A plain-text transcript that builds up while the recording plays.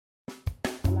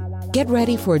Get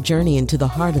ready for a journey into the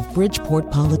heart of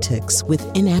Bridgeport politics with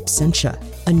In Absentia,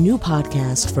 a new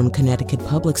podcast from Connecticut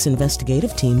Public's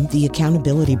investigative team, The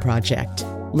Accountability Project.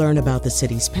 Learn about the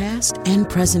city's past and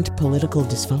present political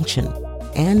dysfunction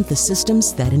and the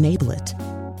systems that enable it.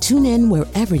 Tune in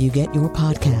wherever you get your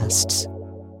podcasts.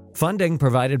 Funding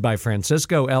provided by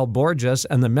Francisco L. Borges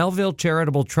and the Melville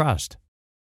Charitable Trust.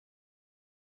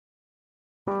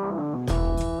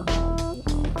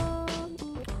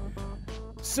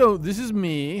 So this is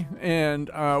me, and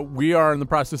we are in the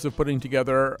process of putting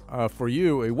together for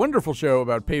you a wonderful show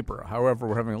about paper. However,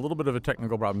 we're having a little bit of a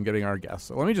technical problem getting our guests.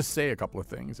 So let me just say a couple of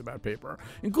things about paper,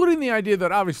 including the idea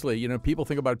that obviously, people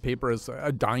think about paper as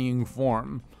a dying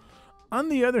form. On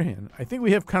the other hand, I think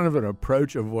we have kind of an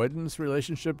approach avoidance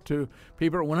relationship to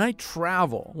paper. When I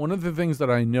travel, one of the things that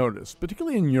I notice,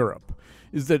 particularly in Europe,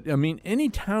 is that, any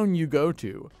town you go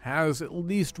to has at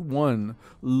least one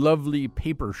lovely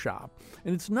paper shop.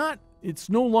 And it's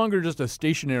no longer just a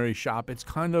stationary shop. It's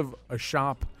kind of a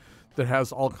shop that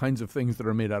has all kinds of things that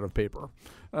are made out of paper.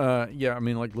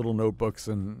 Like little notebooks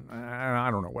and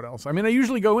I don't know what else. I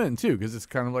usually go in, too, because it's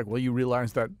kind of like, well, you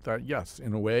realize that yes,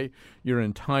 in a way, your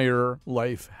entire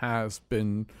life has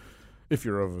been, if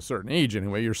you're of a certain age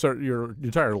anyway, your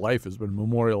entire life has been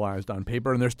memorialized on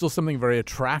paper, and there's still something very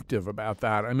attractive about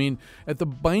that. At the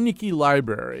Beinecke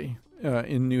Library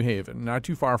in New Haven, not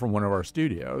too far from one of our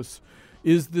studios,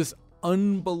 is this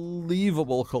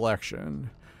unbelievable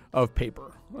collection of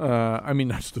paper.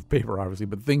 Not just of paper, obviously,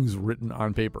 but things written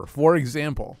on paper. For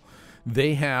example,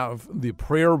 they have the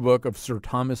prayer book of Sir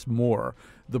Thomas More,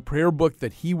 the prayer book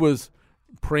that he was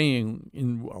praying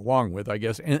in along with, I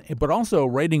guess, but also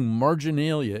writing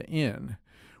marginalia in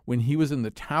when he was in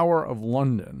the Tower of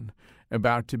London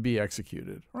about to be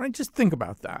executed. All right, just think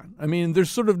about that.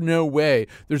 There's sort of no way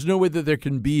that there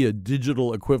can be a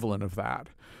digital equivalent of that.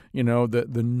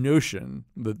 The notion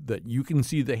that you can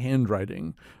see the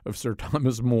handwriting of Sir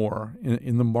Thomas More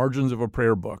in the margins of a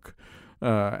prayer book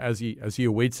as he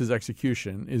awaits his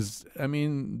execution is,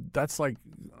 that's like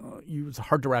it's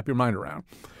hard to wrap your mind around.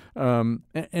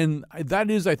 And that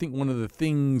is, I think, one of the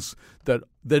things that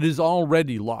is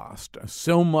already lost.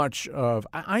 So much of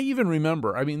I even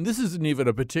remember. This isn't even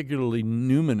a particularly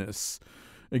numinous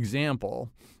example,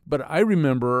 but I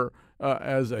remember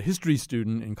as a history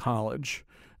student in college.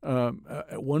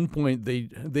 At one point,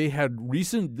 they had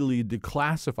recently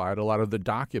declassified a lot of the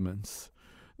documents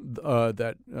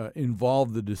that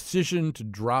involved the decision to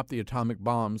drop the atomic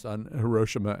bombs on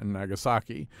Hiroshima and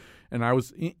Nagasaki. And I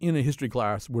was in a history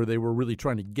class where they were really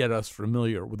trying to get us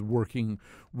familiar with working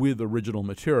with original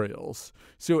materials.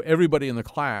 So everybody in the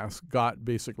class got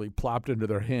basically plopped into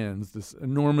their hands this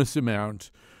enormous amount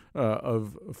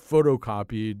of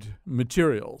photocopied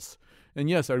materials. And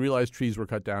yes, I realize trees were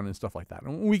cut down and stuff like that.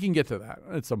 And we can get to that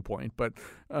at some point. But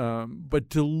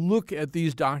to look at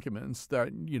these documents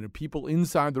that, people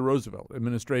inside the Roosevelt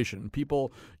administration,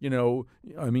 people,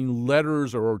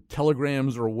 letters or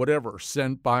telegrams or whatever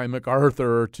sent by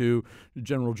MacArthur to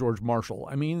General George Marshall.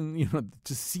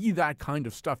 To see that kind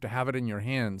of stuff, to have it in your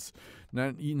hands,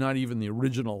 not even the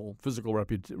original physical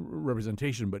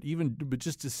representation, but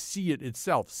just to see it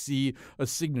itself, see a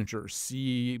signature,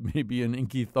 see maybe an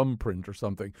inky thumbprint or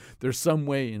something. There's some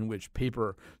way in which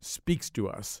paper speaks to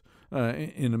us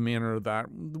in a manner that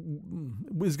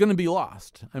is going to be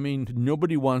lost.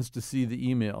 Nobody wants to see the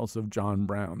emails of John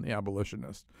Brown, the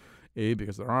abolitionist,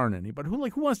 because there aren't any. But who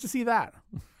wants to see that?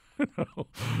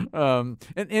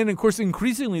 And of course,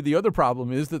 increasingly, the other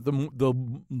problem is that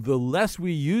the less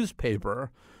we use paper,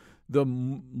 the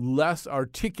less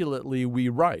articulately we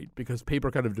write, because paper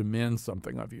kind of demands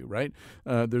something of you, right?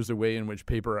 There's a way in which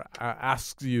paper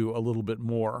asks you a little bit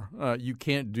more. You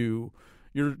can't do.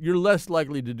 You're less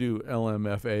likely to do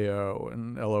LMFAO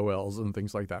and LOLs and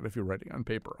things like that if you're writing on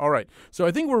paper. All right, so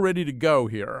I think we're ready to go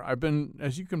here. I've been,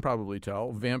 as you can probably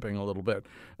tell, vamping a little bit.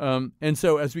 And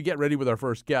so as we get ready with our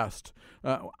first guest,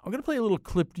 I'm going to play a little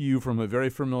clip to you from a very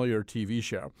familiar TV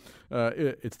show.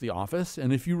 It's The Office.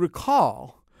 And if you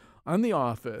recall, on The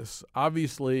Office,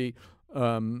 obviously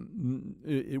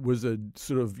it was a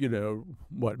sort of,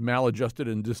 maladjusted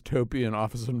and dystopian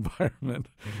office environment.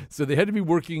 So they had to be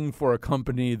working for a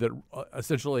company that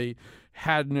essentially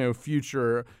had no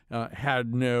future,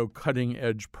 had no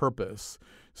cutting-edge purpose.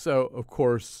 So, of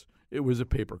course, it was a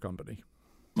paper company.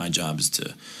 My job is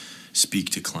to speak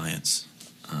to clients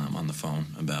on the phone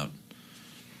about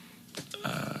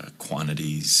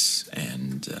quantities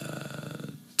and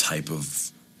type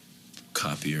of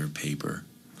copy or paper.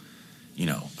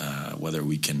 Whether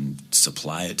we can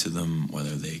supply it to them,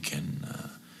 whether they can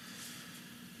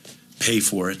pay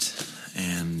for it.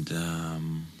 And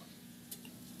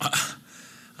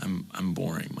I'm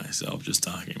boring myself just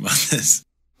talking about this.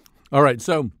 All right,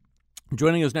 so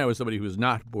joining us now is somebody who is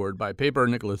not bored by paper,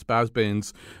 Nicholas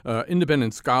Basbanes,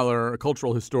 independent scholar, a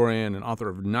cultural historian, and author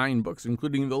of 9 books,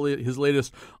 including his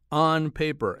latest, On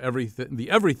Paper, the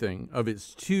everything of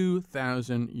its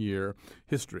 2,000-year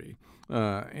history.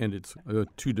 And its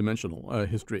two-dimensional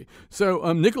history.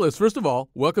 So, Nicholas, first of all,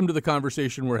 welcome to the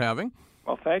conversation we're having.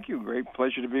 Well, thank you. Great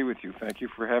pleasure to be with you. Thank you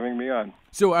for having me on.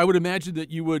 So I would imagine that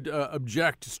you would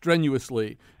object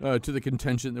strenuously to the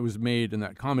contention that was made in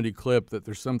that comedy clip that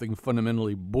there's something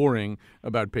fundamentally boring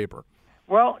about paper.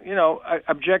 Well, I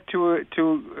object to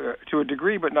a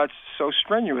degree, but not so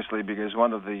strenuously, because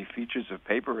one of the features of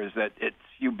paper is that it's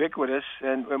ubiquitous,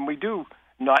 and we do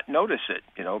not notice it,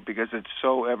 because it's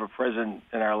so ever-present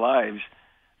in our lives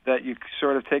that you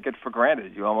sort of take it for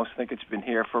granted. You almost think it's been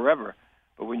here forever.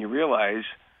 But when you realize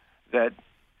that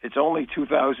it's only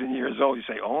 2,000 years old, you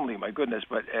say, only, my goodness,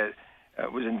 but it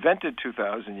was invented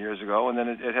 2,000 years ago, and then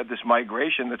it had this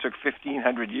migration that took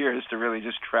 1,500 years to really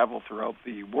just travel throughout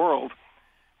the world,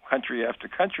 country after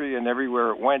country, and everywhere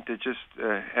it went, it just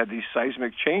had these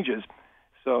seismic changes.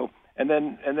 So, and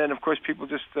then of course people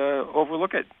just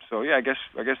overlook it. So yeah, I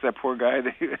guess that poor guy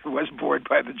was bored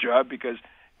by the job because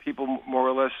people more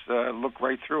or less look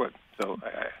right through it. So,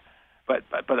 but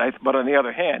on the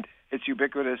other hand, it's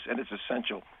ubiquitous and it's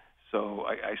essential. So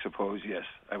I suppose, yes,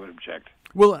 I would object.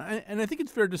 Well, and I think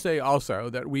it's fair to say also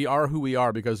that we are who we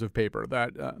are because of paper,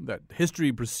 that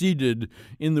history proceeded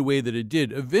in the way that it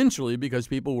did eventually because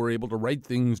people were able to write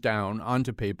things down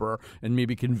onto paper and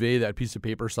maybe convey that piece of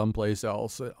paper someplace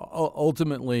else.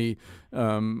 Ultimately,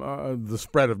 the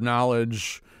spread of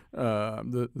knowledge,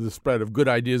 the spread of good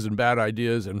ideas and bad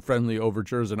ideas and friendly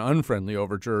overtures and unfriendly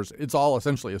overtures, it's all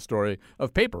essentially a story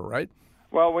of paper, right?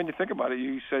 Well, when you think about it,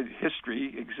 you said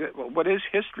history. Well, what is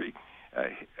history?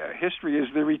 History is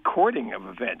the recording of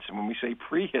events. And when we say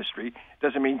prehistory, it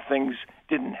doesn't mean things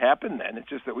didn't happen then. It's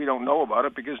just that we don't know about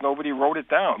it because nobody wrote it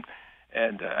down.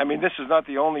 And, this is not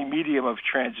the only medium of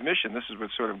transmission. This is what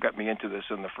sort of got me into this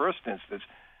in the first instance,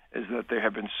 is that there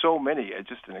have been so many,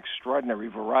 just an extraordinary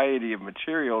variety of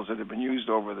materials that have been used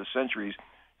over the centuries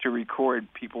to record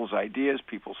people's ideas,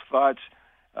 people's thoughts,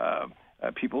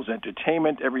 people's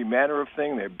entertainment, every manner of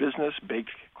thing, their business,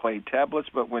 baked clay tablets.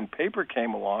 But when paper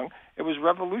came along, it was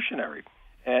revolutionary.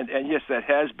 And yes, that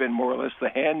has been more or less the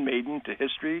handmaiden to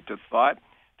history, to thought,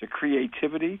 to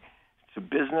creativity, to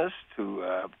business,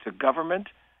 to government,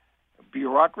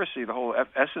 bureaucracy, the whole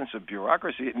essence of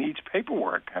bureaucracy. It needs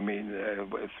paperwork.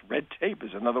 Red tape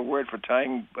is another word for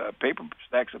tying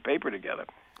stacks of paper together.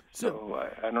 So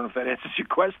I don't know if that answers your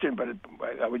question, but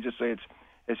I would just say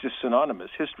it's just synonymous.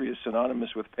 History is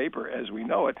synonymous with paper as we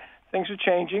know it. Things are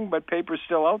changing, but paper's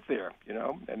still out there,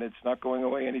 and it's not going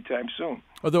away anytime soon.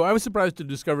 Although I was surprised to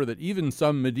discover that even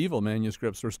some medieval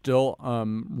manuscripts were still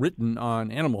written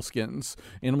on animal skins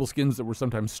that were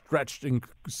sometimes stretched in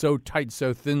so tight,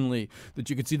 so thinly that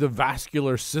you could see the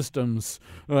vascular systems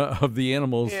of the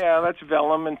animals. Yeah, that's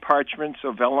vellum and parchment.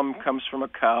 So vellum comes from a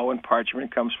cow and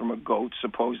parchment comes from a goat,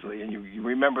 supposedly. And you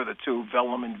remember the two,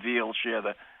 vellum and veal, share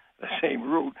the same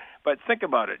root. But think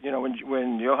about it.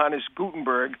 When Johannes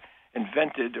Gutenberg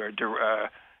invented or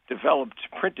developed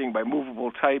printing by movable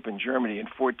type in Germany in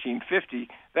 1450,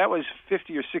 that was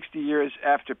 50 or 60 years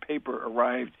after paper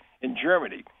arrived in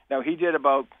Germany. Now, he did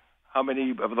about how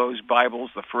many of those Bibles,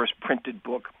 the first printed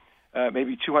book?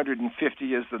 Maybe 250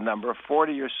 is the number.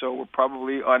 40 or so were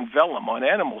probably on vellum, on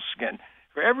animal skin.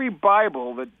 For every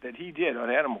Bible that he did on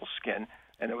animal skin,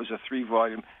 and it was a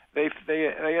 3-volume, they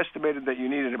estimated that you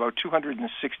needed about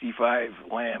 265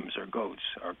 lambs or goats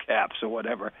or calves or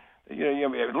whatever.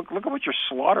 Look at what you're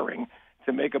slaughtering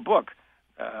to make a book.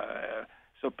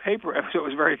 So paper, so it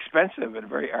was very expensive and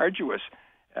very arduous.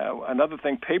 Another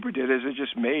thing paper did is it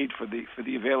just made for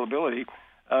the availability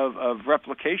of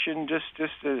replication just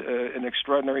in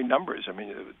extraordinary numbers.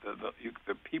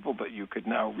 The people that you could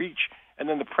now reach. And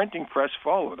then the printing press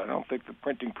followed. I'm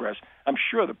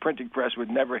sure the printing press would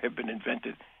never have been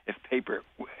invented if paper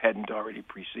hadn't already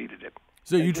preceded it.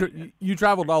 So you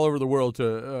traveled all over the world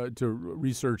to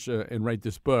research and write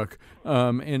this book,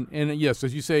 and yes,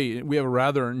 as you say, we have a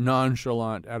rather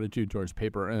nonchalant attitude towards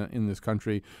paper in this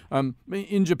country.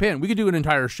 In Japan, we could do an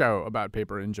entire show about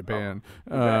paper in Japan,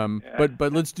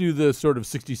 but let's do the sort of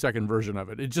 60-second version of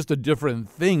it. It's just a different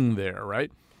thing there,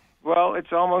 right? Well,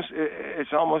 it's almost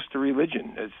a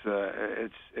religion.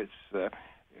 It's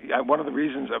one of the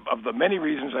reasons of the many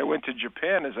reasons I went to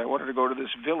Japan is I wanted to go to this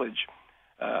village.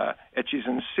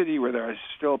 Echizen City, where there are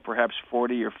still perhaps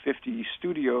 40 or 50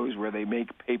 studios where they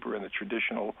make paper in the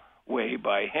traditional way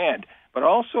by hand. But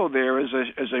also there is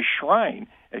a shrine,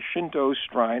 a Shinto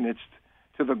shrine. It's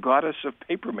to the goddess of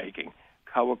papermaking,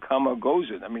 Kawakami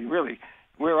Gozen. I mean, really,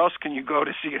 where else can you go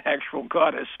to see an actual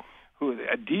goddess,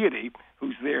 a deity,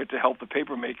 who's there to help the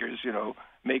paper makers,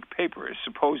 make paper?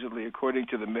 Supposedly, according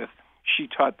to the myth, she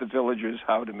taught the villagers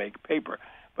how to make paper.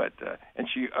 But and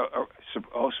she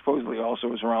supposedly also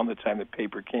was around the time that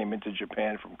paper came into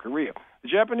Japan from Korea. The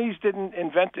Japanese didn't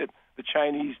invent it; the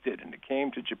Chinese did, and it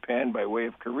came to Japan by way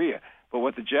of Korea. But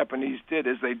what the Japanese did,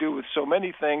 as they do with so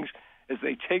many things, is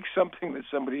they take something that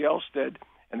somebody else did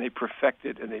and they perfect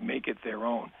it and they make it their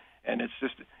own. And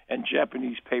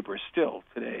Japanese paper still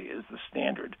today is the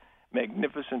standard.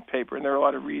 Magnificent paper, and there are a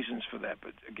lot of reasons for that.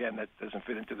 But again, that doesn't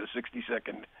fit into the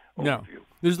 60-second overview. No,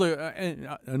 there's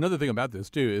another thing about this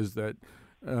too is that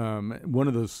one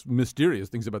of those mysterious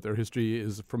things about their history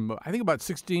is from I think about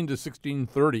 16 to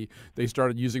 1630 they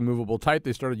started using movable type.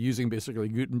 They started using basically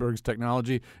Gutenberg's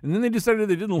technology, and then they decided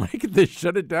they didn't like it. They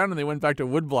shut it down and they went back to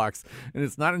wood blocks. And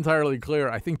it's not entirely clear,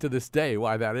 I think, to this day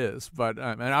why that is. But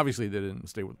and obviously they didn't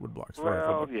stay with wood blocks.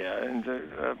 Well, yeah,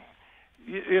 and.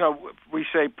 We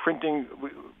say printing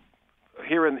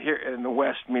here in the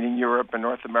West, meaning Europe and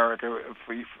North America.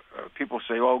 People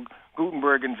say, "Oh,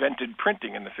 Gutenberg invented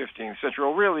printing in the 15th century."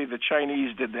 Well, really, the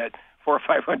Chinese did that 400 or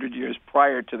 500 years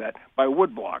prior to that by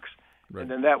wood blocks, right.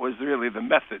 And then that was really the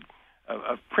method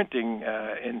of printing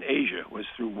in Asia was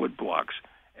through wood blocks,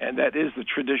 and that is the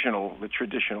traditional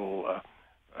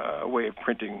way of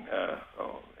printing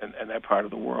in that part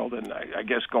of the world. And I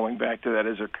guess going back to that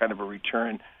is a kind of a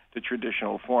return to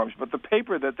traditional forms. But the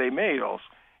paper that they made also,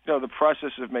 the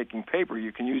process of making paper,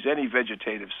 you can use any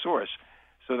vegetative source.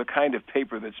 So the kind of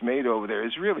paper that's made over there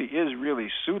is really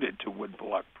suited to wood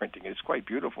block printing. It's quite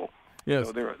beautiful. Yes.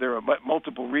 So there are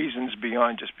multiple reasons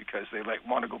beyond just because they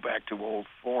want to go back to old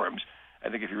forms. I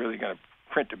think if you're really going to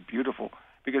print a beautiful,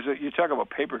 because you talk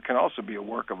about paper, it can also be a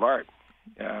work of art.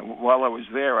 While I was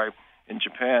there, in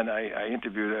Japan, I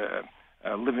interviewed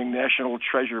a living national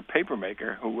treasure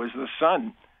papermaker who was the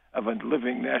son of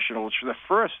the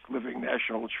first living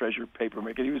national treasure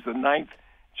papermaker. He was the 9th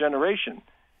generation.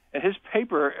 And his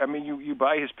paper, I mean, you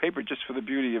buy his paper just for the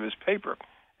beauty of his paper.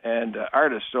 And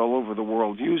artists all over the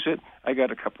world use it. I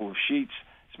got a couple of sheets.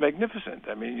 It's magnificent.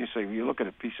 I mean, you look at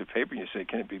a piece of paper and you say,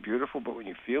 can it be beautiful? But when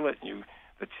you feel it, and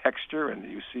the texture, and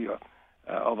you see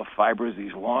all the fibers,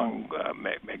 these long,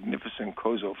 magnificent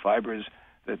kozo fibers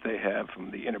that they have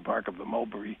from the inner bark of the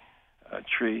mulberry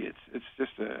tree. It's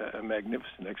just a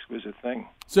magnificent, exquisite thing.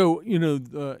 So, in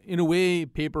a way,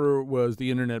 paper was the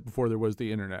internet before there was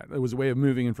the internet. It was a way of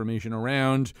moving information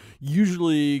around.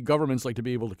 Usually, governments like to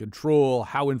be able to control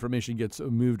how information gets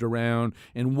moved around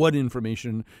and what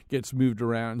information gets moved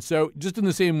around. So, just in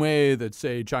the same way that,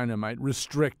 say, China might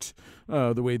restrict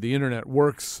the way the internet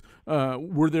works,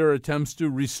 were there attempts to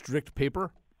restrict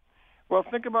paper? Well,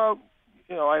 think about,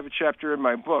 I have a chapter in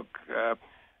my book.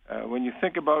 When you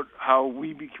think about how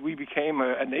we became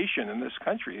a nation in this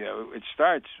country, it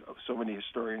starts, so many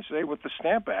historians say, with the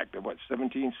Stamp Act of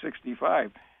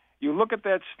 1765. You look at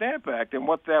that Stamp Act, and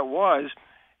what that was,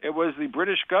 it was the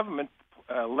British government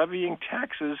levying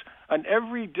taxes on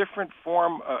every different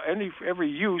form, every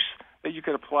use that you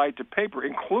could apply to paper,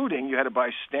 including you had to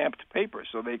buy stamped paper.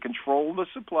 So they controlled the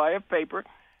supply of paper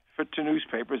to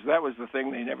newspapers. That was the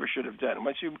thing they never should have done.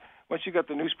 Once you got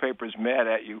the newspapers mad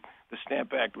at you, the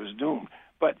Stamp Act was doomed.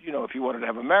 But, if you wanted to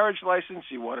have a marriage license,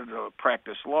 you wanted to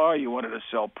practice law, you wanted to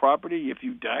sell property, if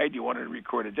you died, you wanted to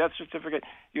record a death certificate,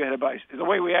 you had to buy, the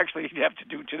way we actually have to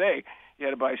do today, you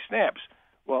had to buy stamps.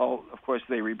 Well, of course,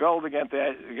 they rebelled against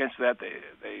that.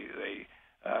 They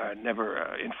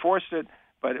never enforced it.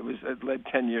 But it led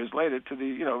 10 years later to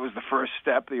it was the first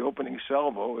step, the opening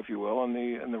salvo, if you will, on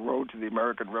the road to the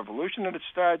American Revolution, and it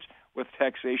starts with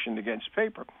taxation against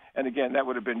paper. And again, that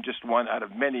would have been just one out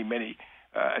of many, many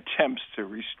attempts to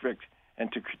restrict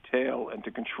and to curtail and to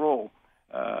control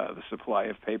the supply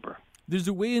of paper. There's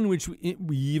a way in which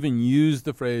we even use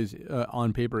the phrase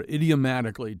on paper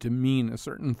idiomatically to mean a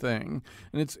certain thing.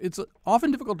 And it's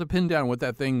often difficult to pin down what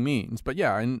that thing means. But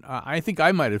yeah, and I think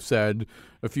I might have said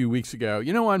a few weeks ago,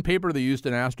 on paper the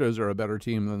Houston Astros are a better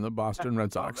team than the Boston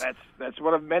Red Sox. Well, that's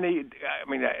one of many. I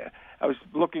mean, I was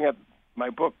looking at my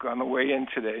book on the way in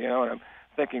today, and I'm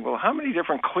thinking, well, how many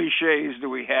different cliches do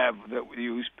we have that we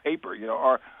use paper?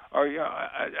 Or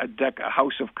a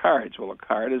house of cards. Well, a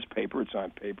card is paper. It's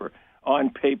on paper.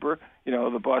 On paper,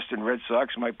 the Boston Red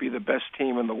Sox might be the best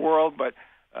team in the world, but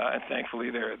And thankfully,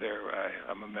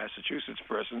 I'm a Massachusetts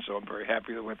person, so I'm very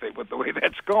happy with the way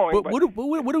that's going. But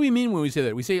what do we mean when we say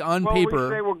that? We say on paper.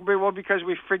 We say, because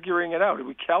we're figuring it out.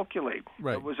 We calculate.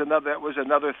 Right. That was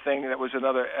another thing. That was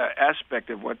another aspect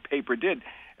of what paper did.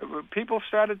 People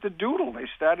started to doodle. They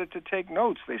started to take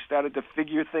notes. They started to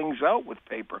figure things out with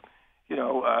paper.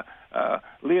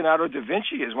 Leonardo da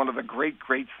Vinci is one of the great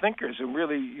thinkers, and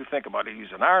really, you think about it,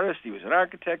 he's an artist, he was an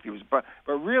architect, but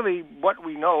really, what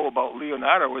we know about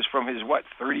Leonardo is from his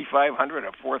 3,500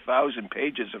 or 4,000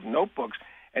 pages of notebooks,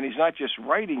 and he's not just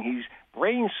writing, he's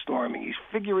brainstorming, he's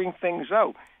figuring things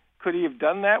out. Could he have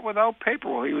done that without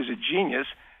paper? Well, he was a genius,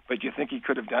 but you think he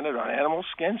could have done it on animal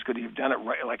skins? Could he have done it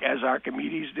like as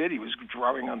Archimedes did? He was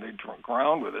drawing on the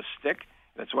ground with a stick.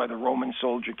 That's why the Roman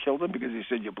soldier killed him, because he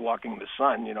said, you're blocking the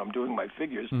sun. I'm doing my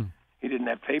figures. He didn't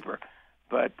have paper.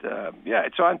 But,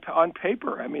 it's on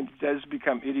paper. I mean, it does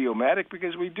become idiomatic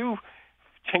because we do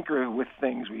tinker with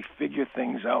things. We figure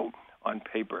things out on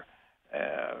paper.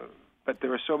 But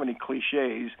there are so many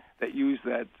cliches that use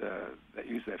that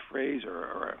phrase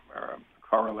or a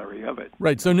corollary of it.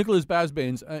 Right. So Nicholas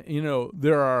Basbanes,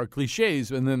 there are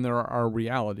cliches and then there are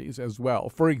realities as well.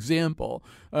 For example,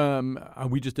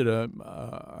 we just did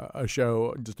a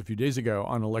show just a few days ago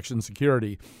on election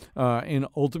security, and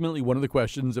ultimately one of the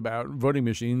questions about voting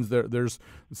machines, there's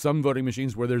some voting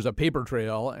machines where there's a paper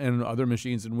trail and other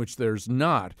machines in which there's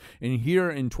not. And here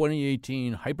in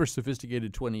 2018,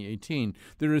 hyper-sophisticated 2018,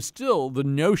 there is still the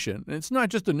notion, and it's not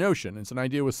just a notion, it's an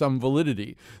idea with some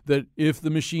validity, that if the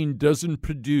machine doesn't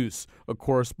produce a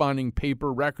corresponding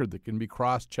paper record that can be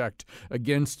cross-checked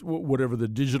against whatever the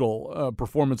digital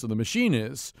performance of the machine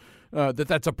is,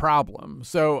 that's a problem.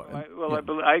 So,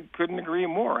 I couldn't agree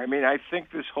more. I mean, I think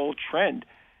this whole trend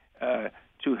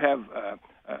to have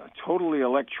totally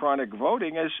electronic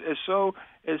voting is so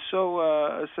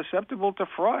susceptible to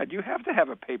fraud. You have to have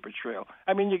a paper trail.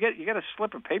 I mean, you get a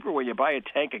slip of paper when you buy a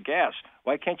tank of gas.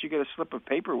 Why can't you get a slip of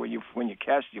paper when you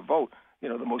cast your vote?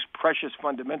 The most precious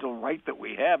fundamental right that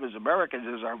we have as Americans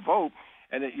is our vote,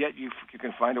 and yet you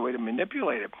can find a way to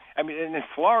manipulate it. I mean, in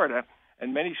Florida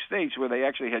and many states where they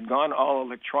actually had gone all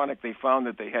electronic, they found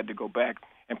that they had to go back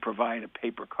and provide a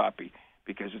paper copy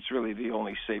because it's really the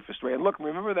only safest way. And look,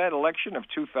 remember that election of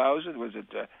 2000? Was it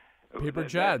paper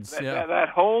chads? That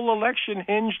whole election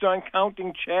hinged on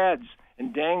counting chads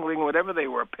and dangling whatever they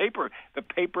were, the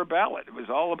paper ballot. It was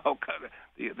all about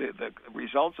the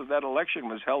results of that election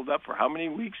was held up for how many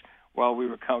weeks while we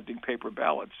were counting paper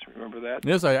ballots. Remember that?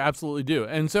 Yes, I absolutely do.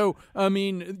 And so, I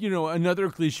mean, another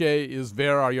cliche is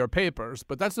 "where are your papers?"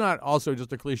 But that's not also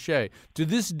just a cliche. To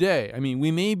this day, I mean,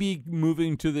 we may be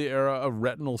moving to the era of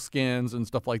retinal scans and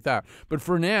stuff like that. But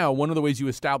for now, one of the ways you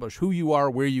establish who you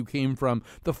are, where you came from,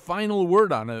 the final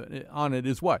word on it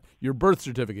is what? Your birth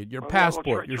certificate, your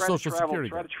passport, your social security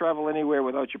card. Try to travel anywhere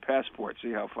without your passport.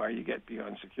 See how far you get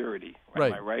beyond security.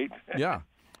 Right. Am I right? Yeah.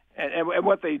 And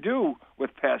what they do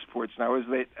with passports now is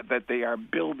that they are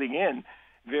building in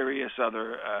various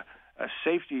other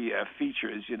safety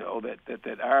features,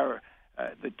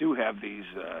 that do have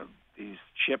these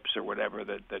chips or whatever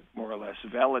that more or less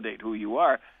validate who you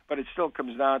are. But it still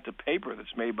comes down to paper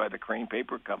that's made by the Crane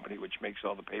Paper Company, which makes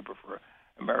all the paper for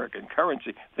American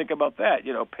currency. Think about that.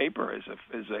 Paper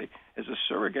is a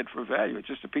surrogate for value. It's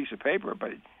just a piece of paper,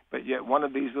 but yet one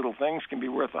of these little things can be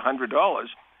worth $100.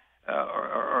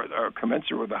 Or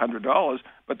commensurate with $100,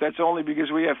 but that's only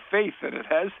because we have faith that it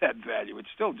has that value. It's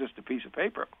still just a piece of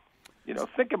paper.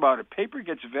 Think about it. Paper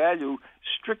gets value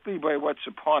strictly by what's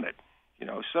upon it.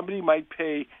 Somebody might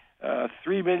pay $3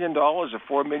 million or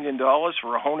 $4 million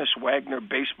for a Honus Wagner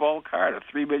baseball card, or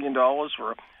 $3 million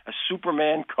for a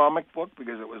Superman comic book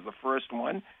because it was the first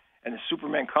one, and the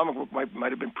Superman comic book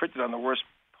might have been printed on the worst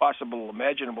possible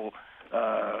imaginable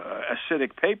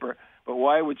acidic paper. But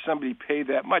why would somebody pay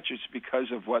that much? It's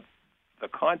because of what the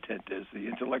content is, the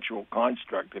intellectual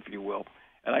construct, if you will.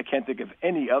 And I can't think of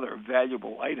any other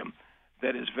valuable item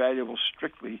that is valuable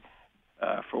strictly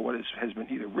for what has been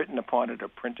either written upon it or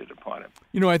printed upon it.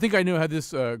 I think I know how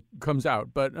this comes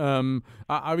out, but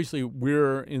obviously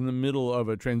we're in the middle of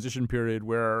a transition period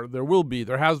where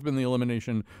there has been the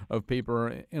elimination of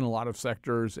paper in a lot of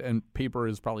sectors, and paper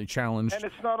is probably challenged. And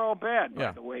it's not all bad,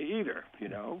 by the way, either.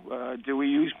 Do we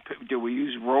use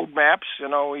road maps?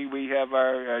 We have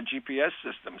our GPS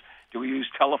systems. Do we use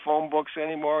telephone books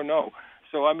anymore? No.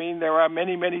 So, I mean, there are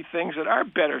many, many things that are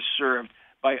better served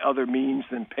by other means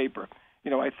than paper.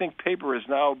 I think paper is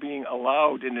now being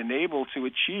allowed and enabled to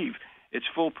achieve its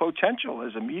full potential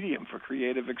as a medium for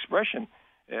creative expression.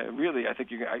 Really, I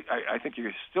think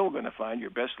you're still going to find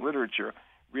your best literature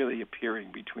really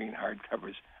appearing between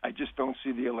hardcovers. I just don't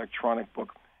see the electronic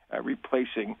book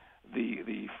replacing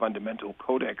the fundamental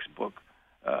codex book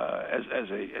as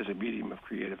a medium of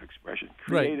creative expression.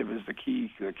 Creative is the key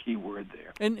word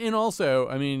there. And also,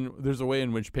 I mean, there's a way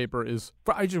in which paper is.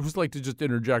 I just like to just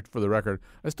interject for the record.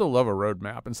 I still love a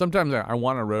roadmap, and sometimes I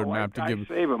want a roadmap to give.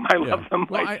 I save them. I love them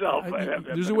myself.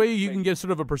 There's a way you can get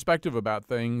sort of a perspective about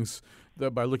things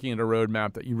by looking at a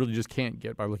roadmap that you really just can't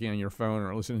get by looking on your phone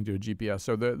or listening to a GPS.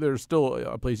 So there's still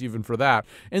a place even for that.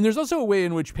 And there's also a way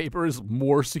in which paper is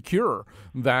more secure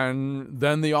than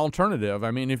the alternative.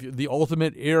 I mean, if the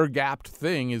ultimate air-gapped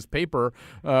thing is paper,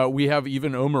 we have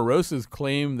even Omarosa's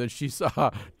claim that she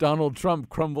saw Donald Trump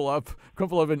crumple up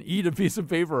and eat a piece of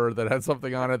paper that had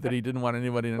something on it that he didn't want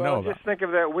anybody to know about. Just think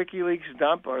of that WikiLeaks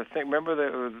dump. Or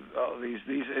remember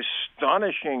these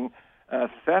astonishing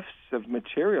thefts of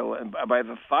material and by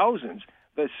the thousands.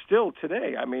 But still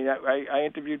today, I mean, I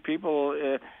interviewed people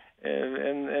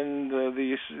in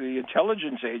the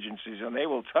intelligence agencies, and they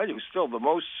will tell you still the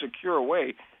most secure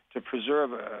way to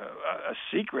preserve a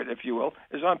secret, if you will,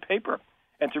 is on paper,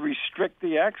 and to restrict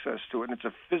the access to it. And it's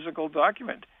a physical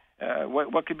document.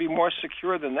 What could be more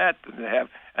secure than that, than to have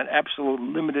an absolute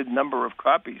limited number of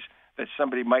copies that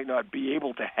somebody might not be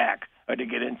able to hack or to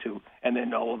get into, and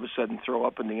then all of a sudden throw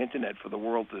up on the Internet for the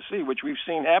world to see, which we've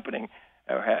seen happening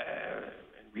in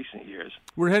recent years.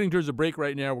 We're heading towards a break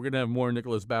right now. We're going to have more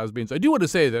Nicholas Basbanes. I do want to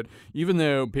say that even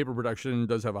though paper production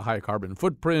does have a high carbon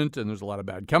footprint and there's a lot of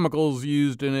bad chemicals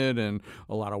used in it and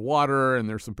a lot of water, and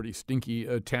there's some pretty stinky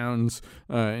towns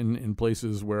in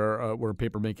places where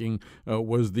paper making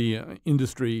was the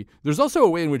industry, there's also a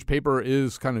way in which paper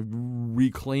is kind of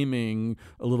reclaiming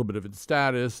a little bit of its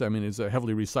status. I mean, it's a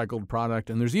heavily recycled product,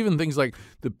 and there's even things like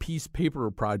the Peace Paper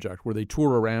Project where they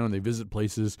tour around and they visit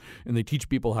places and they teach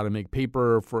people how to make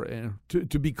paper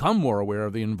to become more aware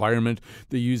of the environment.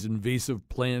 They use invasive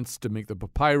plants to make the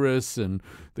papyrus, and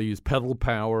they use pedal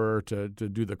power to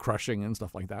do the crushing and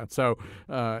stuff like that. So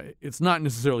it's not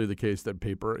necessarily the case that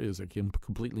paper is a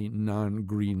completely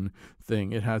non-green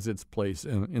thing. It has its place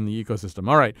in the ecosystem.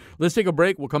 All right, let's take a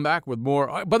break. We'll come back with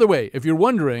more. By the way, if you're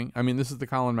wondering, I mean, this is the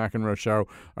Colin McEnroe Show.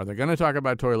 Are they going to talk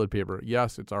about toilet paper?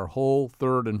 Yes, it's our whole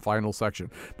third and final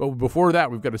section. But before that,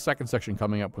 we've got a second section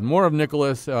coming up with more of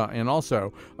Nicholas and also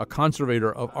a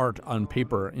conservator of art on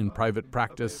paper in private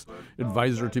practice,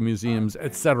 advisor to museums,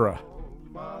 etc.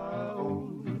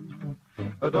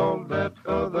 But all that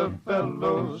other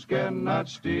fellows cannot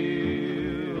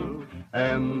steal.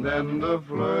 And then the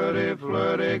flirty,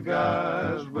 flirty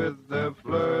guys with their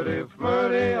flirty,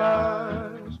 flirty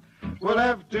eyes will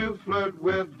have to flirt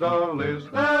with dollies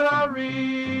that are real.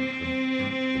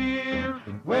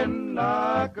 When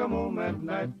I come home at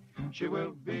night, she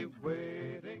will be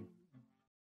waiting.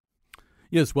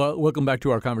 Yes, well, welcome back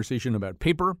to our conversation about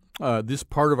paper. This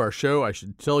part of our show, I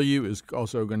should tell you, is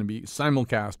also going to be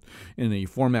simulcast in a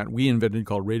format we invented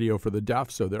called Radio for the Deaf.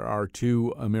 So there are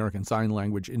two American Sign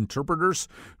Language interpreters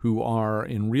who are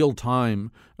in real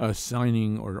time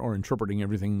signing or interpreting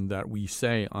everything that we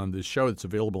say on this show. It's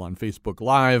available on Facebook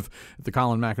Live at the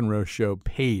Colin McEnroe Show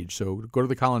page. So go to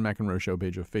the Colin McEnroe Show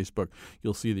page of Facebook.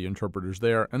 You'll see the interpreters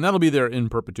there, and that'll be there in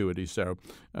perpetuity. So,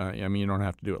 I mean, you don't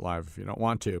have to do it live if you don't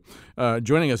want to.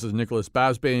 Joining us is Nicholas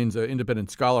Basbanes, an independent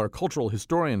scholar, cultural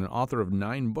historian, and author of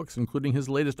 9 books, including his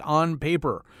latest On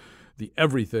Paper, the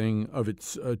everything of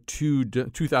its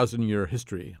 2,000-year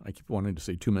history. I keep wanting to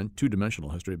say two-dimensional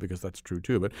history because that's true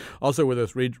too. But also with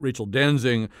us, Rachel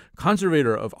Danzing,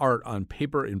 conservator of art on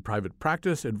paper in private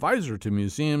practice, advisor to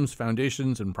museums,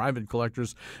 foundations, and private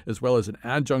collectors, as well as an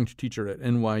adjunct teacher at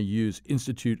NYU's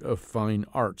Institute of Fine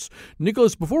Arts.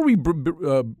 Nicholas, before we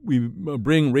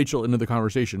bring Rachel into the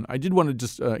conversation, I did want to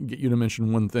just get you to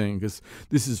mention one thing, because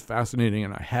this is fascinating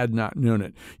and I had not known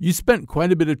it. You spent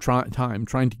quite a bit of time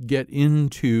trying to get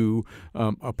into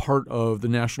a part of the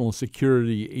National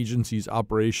Security Agency's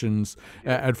operations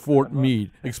at Fort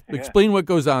Meade. Explain what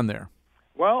goes on there.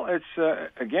 Well, it's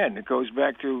again, it goes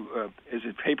back to is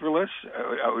it paperless?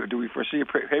 Do we foresee a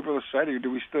paperless society, or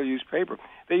do we still use paper?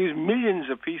 They use millions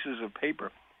of pieces of paper,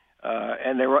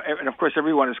 and of course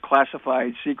everyone is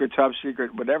classified, secret, top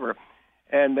secret, whatever.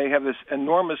 And they have this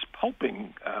enormous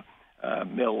pulping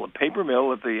mill, a paper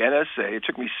mill at the NSA. It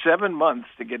took me 7 months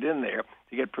to get in there,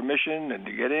 to get permission and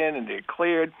to get in and to get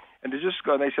cleared and to just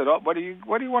go. And they said, "Oh, what do you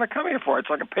want to come here for? It's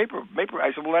like a paper."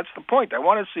 I said, "Well, that's the point. I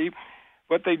want to see."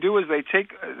 What they do is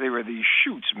they were these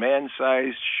chutes,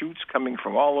 man-sized chutes coming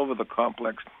from all over the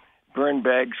complex, burn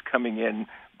bags coming in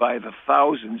by the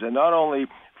thousands, and not only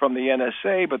from the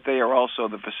NSA, but they are also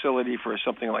the facility for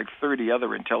something like 30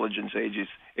 other intelligence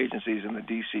agencies in the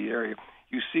D.C. area.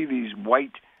 You see these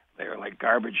white, they're like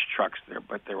garbage trucks there,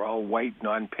 but they're all white,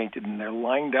 non-painted, and they're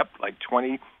lined up like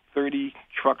 20, 30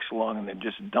 trucks long, and they're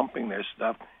just dumping their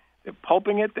stuff. They're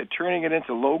pulping it. They're turning it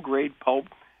into low-grade pulp.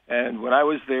 And when I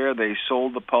was there, they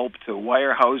sold the pulp to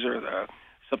Weyerhaeuser,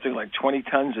 something like 20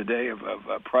 tons a day of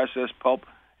processed pulp.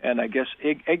 And I guess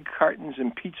egg cartons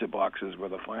and pizza boxes were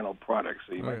the final product.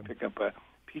 So you might pick up a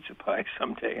pizza pie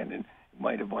someday, and it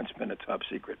might have once been a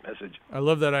top-secret message. I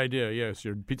love that idea. Yes,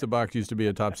 your pizza box used to be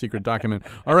a top-secret document.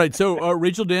 All right, so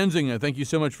Rachel Danzinger, thank you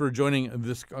so much for joining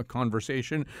this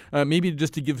conversation. Maybe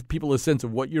just to give people a sense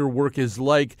of what your work is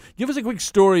like, give us a quick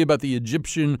story about the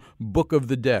Egyptian Book of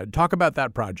the Dead. Talk about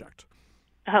that project.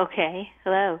 Okay.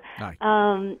 Hello. Hi.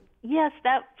 Yes,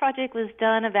 that project was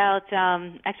done about,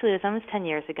 actually it was almost 10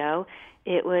 years ago.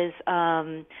 It was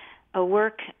a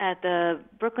work at the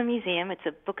Brooklyn Museum. It's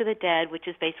a Book of the Dead, which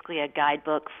is basically a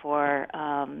guidebook for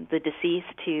the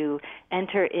deceased to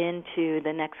enter into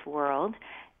the next world.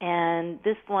 And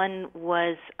this one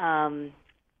was unusual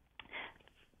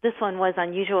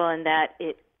in that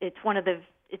it's one of the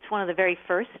very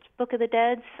first Book of the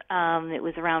Deads. It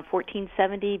was around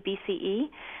 1470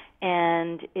 BCE.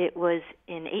 And it was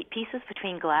in 8 pieces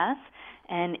between glass,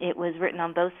 and it was written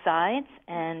on both sides.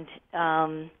 And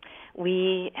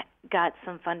we got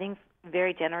some funding,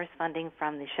 very generous funding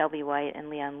from the Shelby White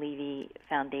and Leon Levy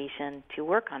Foundation to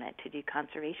work on it, to do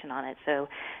conservation on it. So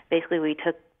basically, we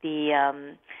took it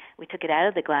out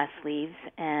of the glass sleeves,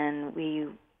 and we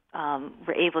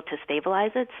were able to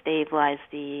stabilize the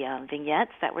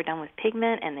vignettes that were done with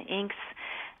pigment and the inks.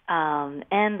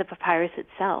 And the papyrus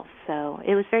itself. So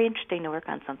it was very interesting to work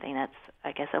on something that's,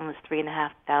 I guess, almost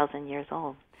 3,500 years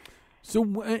old. So,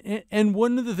 and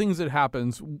one of the things that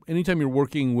happens anytime you're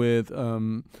working with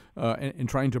and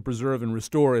trying to preserve and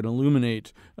restore and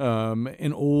illuminate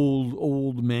an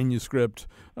old manuscript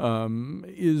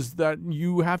is that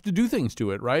you have to do things to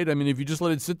it, right? I mean, if you just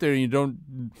let it sit there and you don't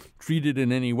treat it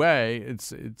in any way,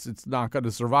 it's not going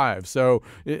to survive. So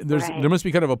there must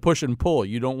be kind of a push and pull.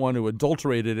 You don't want to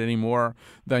adulterate it any more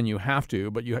than you have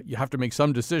to, but you have to make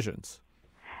some decisions.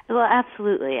 Well,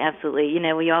 absolutely. You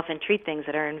know, we often treat things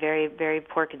that are in very, very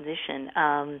poor condition,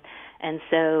 and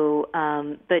so.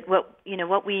 But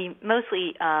what we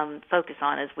mostly focus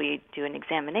on is we do an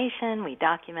examination, we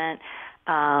document,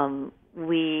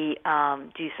 we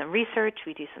do some research,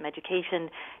 we do some education.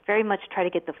 Very much try to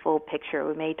get the full picture.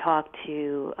 We may talk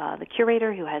to the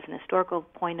curator who has an historical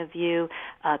point of view,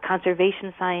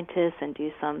 conservation scientists, and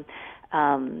do some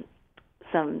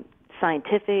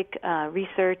scientific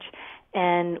research.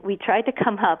 And we tried to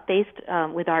come up, based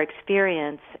with our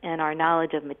experience and our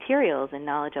knowledge of materials and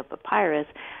knowledge of papyrus,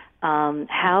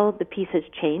 how the piece has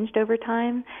changed over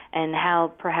time and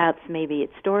how perhaps maybe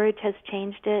its storage has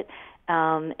changed it,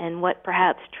 and what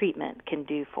perhaps treatment can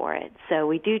do for it. So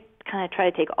we do kind of try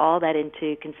to take all that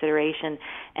into consideration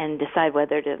and decide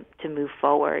whether to move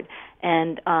forward.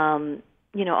 And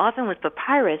often with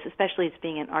papyrus, especially as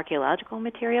being an archaeological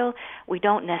material, we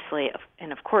don't necessarily,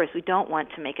 and of course, we don't want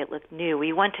to make it look new.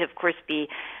 We want to, of course, be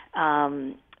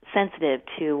sensitive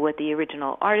to what the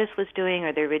original artist was doing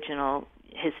or the original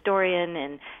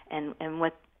historian, and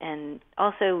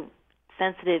also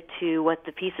sensitive to what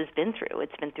the piece has been through.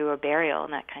 It's been through a burial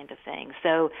and that kind of thing.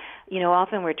 So,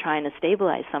 often we're trying to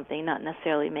stabilize something, not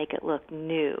necessarily make it look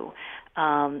new.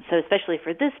 So especially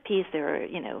for this piece, there are,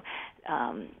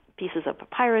 pieces of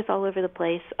papyrus all over the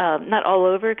place. Not all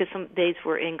over, because some days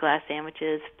were in glass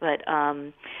sandwiches, but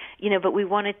we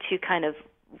wanted to kind of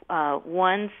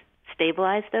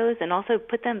stabilize those and also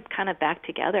put them kind of back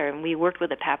together. And we worked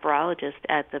with a papyrologist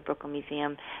at the Brooklyn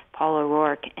Museum, Paul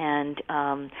O'Rourke, and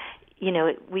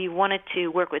we wanted to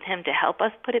work with him to help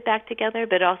us put it back together,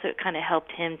 but also it kind of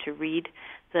helped him to read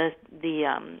the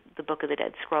Book of the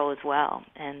Dead scroll as well,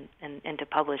 and to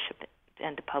publish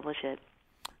it.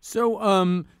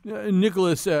 So,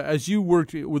 Nicholas, as you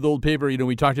worked with old paper,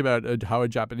 we talked about how a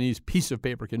Japanese piece of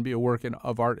paper can be a work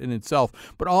of art in itself.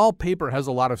 But all paper has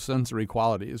a lot of sensory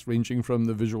qualities, ranging from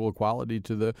the visual quality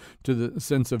to the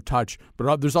sense of touch.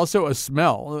 But there's also a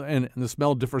smell, and the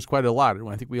smell differs quite a lot. And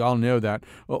I think we all know that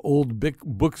old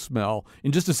book smell.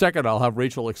 In just a second, I'll have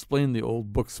Rachel explain the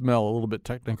old book smell a little bit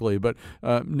technically. But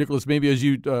Nicholas, maybe as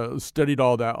you studied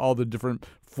all the different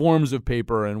forms of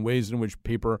paper and ways in which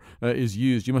paper is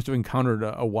used, you must have encountered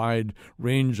a wide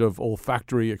range of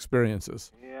olfactory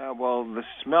experiences. Yeah, well, the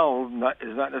smell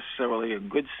is not necessarily a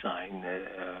good sign.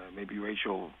 Maybe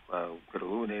Rachel could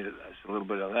illuminate us a little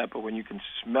bit on that, but when you can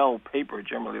smell paper,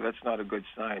 generally that's not a good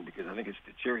sign, because I think it's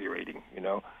deteriorating,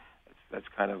 That's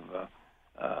kind of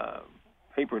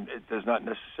paper. It does not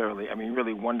necessarily,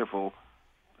 really wonderful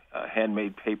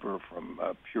handmade paper from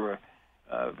pure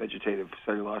vegetative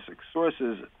cellulosic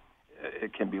sources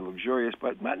it can be luxurious,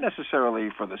 but not necessarily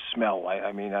for the smell.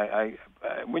 I mean,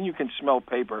 when you can smell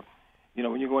paper, you know,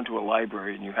 when you go into a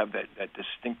library and you have that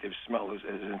distinctive smell, as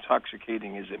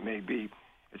intoxicating as it may be,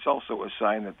 it's also a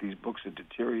sign that these books are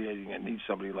deteriorating and need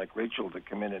somebody like Rachel to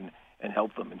come in and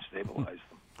help them and stabilize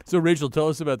them. So, Rachel, tell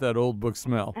us about that old book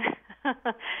smell.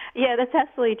 Yeah, that's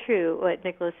absolutely true, what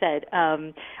Nicholas said.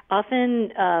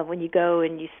 Often when you go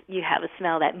and you have a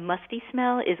smell, that musty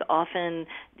smell is often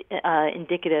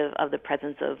indicative of the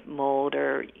presence of mold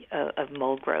or of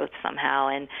mold growth somehow,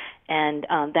 and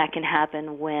that can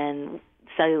happen when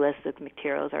cellulosic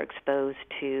materials are exposed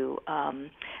to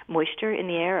moisture in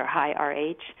the air or high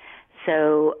RH.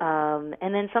 So,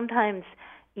 and then sometimes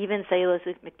even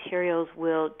cellulosic materials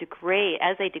will degrade.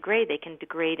 As they degrade, they can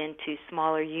degrade into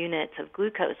smaller units of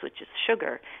glucose, which is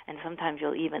sugar. And sometimes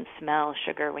you'll even smell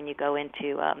sugar when you go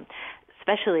into,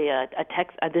 especially like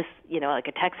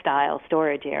a textile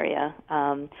storage area.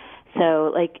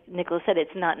 So, like Nicholas said,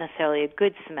 it's not necessarily a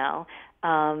good smell.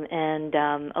 And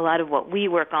a lot of what we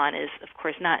work on is, of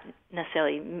course, not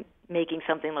necessarily making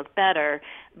something look better,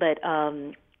 but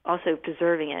also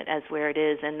preserving it as where it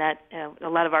is, and that a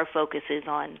lot of our focus is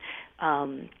on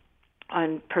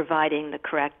providing the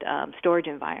correct storage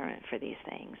environment for these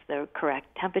things, the correct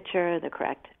temperature, the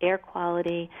correct air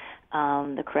quality,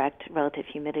 the correct relative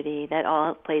humidity. That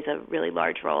all plays a really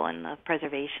large role in the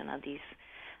preservation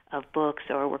of books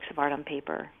or works of art on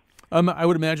paper. I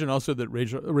would imagine also that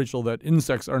Rachel, that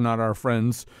insects are not our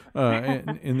friends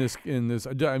in this.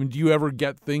 I mean, do you ever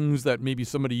get things that maybe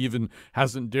somebody even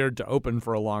hasn't dared to open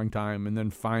for a long time, and then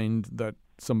find that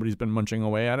somebody's been munching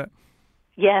away at it?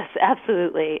 Yes,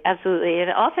 absolutely. And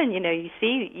often, you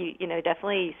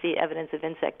see evidence of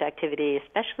insect activity,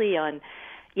 especially in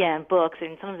books,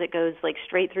 and sometimes it goes like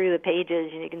straight through the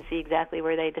pages, and you can see exactly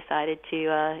where they decided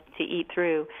to eat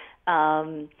through.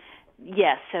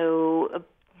 So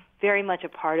very much a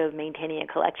part of maintaining a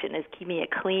collection is keeping it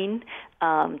clean,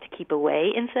 to keep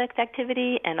away insect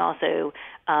activity, and also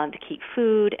to keep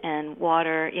food and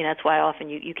water. That's why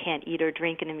often you can't eat or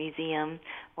drink in a museum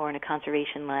or in a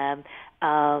conservation lab.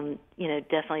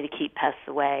 Definitely to keep pests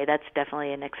away. That's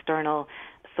definitely an external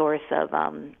source of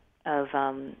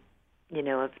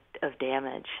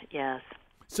damage. Yes.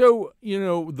 So,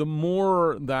 the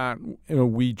more that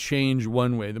we change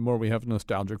one way, the more we have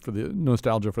nostalgia for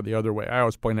the other way. I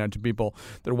always point out to people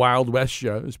that Wild West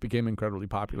shows became incredibly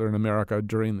popular in America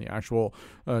during the actual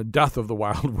death of the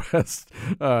Wild West.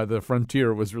 The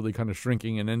frontier was really kind of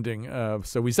shrinking and ending,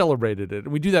 so we celebrated it.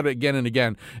 And we do that again and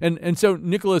again. And so,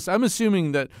 Nicholas, I'm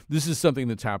assuming that this is something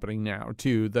that's happening now,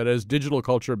 too, that as digital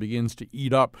culture begins to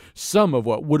eat up some of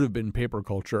what would have been paper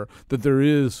culture, that there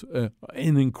is an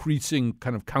increasing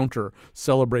kind of counter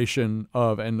celebration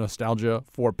of and nostalgia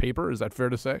for paper. Is that fair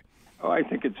to say? Oh, I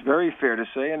think it's very fair to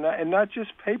say, and not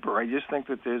just paper. I just think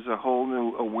that there's a whole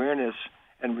new awareness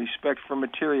and respect for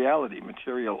materiality,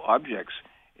 material objects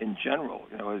in general.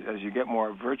 As you get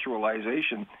more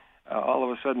virtualization, all of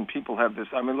a sudden people have this.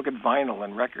 I mean, look at vinyl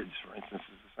and records, for instance.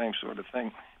 It's the same sort of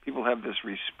thing. People have this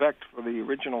respect for the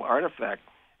original artifact,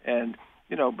 and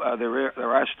there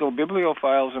are still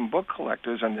bibliophiles and book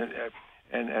collectors, and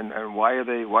why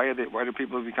do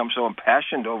people become so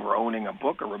impassioned over owning a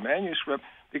book or a manuscript?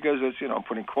 Because it's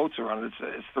putting quotes around it.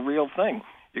 It's the real thing.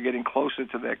 You're getting closer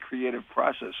to that creative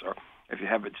process, or if you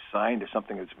have it signed or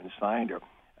something that's been signed or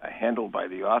handled by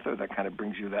the author, that kind of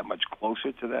brings you that much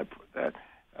closer to that.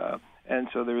 And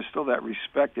so there is still that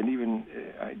respect, and even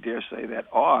I dare say that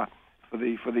awe for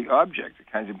the object. It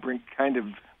kind of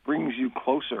brings you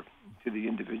closer to the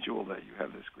individual that you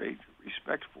have this great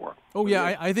respect for. Oh,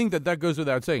 yeah, I think that goes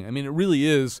without saying. I mean, it really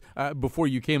is. Before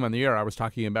you came on the air, I was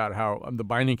talking about how the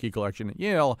Beinecke collection at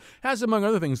Yale has, among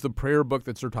other things, the prayer book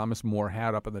that Sir Thomas More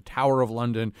had up in the Tower of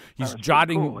London. He's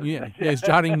jotting, he's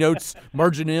jotting notes,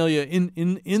 marginalia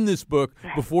in this book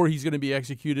before he's going to be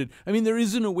executed. I mean, there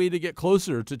isn't a way to get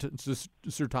closer to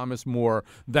Sir Thomas More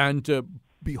than to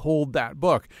behold that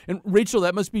book. And Rachel,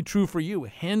 that must be true for you.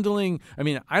 I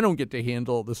don't get to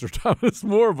handle the Sir Thomas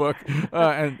More book.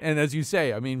 And as you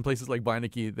say, I mean, places like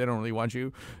Beinecke, they don't really want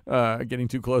you getting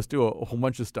too close to a whole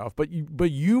bunch of stuff. But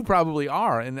you probably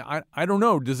are. And I don't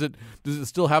know, does it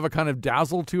still have a kind of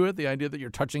dazzle to it, the idea that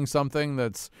you're touching something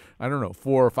that's, 400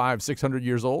 or 500, 600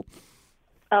 years old?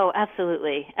 Oh,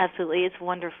 absolutely. Absolutely. It's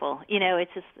wonderful.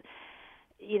 It's just,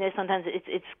 sometimes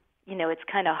it's it's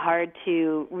kind of hard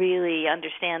to really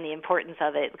understand the importance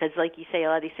of it because, like you say, a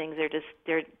lot of these things are just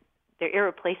they're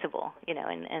irreplaceable,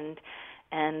 and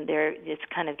it's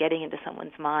kind of getting into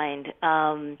someone's mind,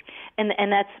 and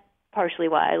that's partially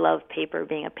why I love paper,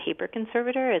 being a paper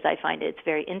conservator, is I find it's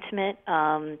very intimate.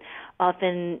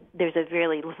 Often there's a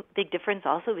really big difference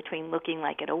also between looking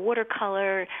like at a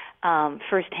watercolor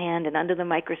firsthand and under the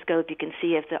microscope. You can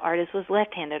see if the artist was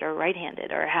left-handed or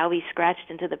right-handed, or how he scratched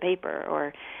into the paper,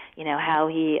 or how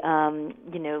he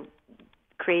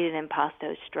created an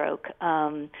impasto stroke.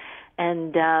 And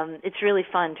it's really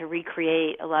fun to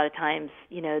recreate a lot of times,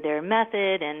 their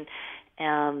method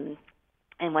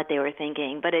and what they were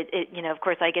thinking. But it of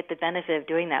course, I get the benefit of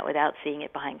doing that without seeing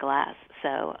it behind glass.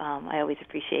 So I always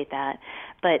appreciate that.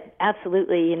 But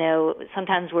absolutely,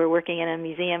 sometimes we're working in a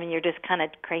museum and you're just kind of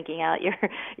cranking out.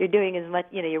 You're doing as much,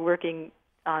 you're working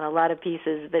on a lot of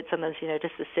pieces, but sometimes,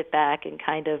 just to sit back and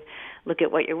kind of look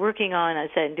at what you're working on, as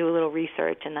I said, and do a little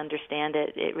research and understand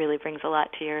it, it really brings a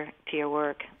lot to your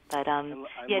work. But I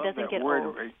it doesn't get word,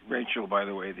 old. Rachel, by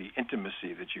the way, the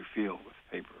intimacy that you feel with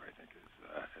paper, I think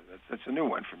that's a new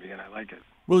one for me, and I like it.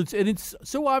 Well, it's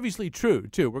so obviously true,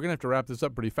 too. We're going to have to wrap this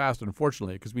up pretty fast,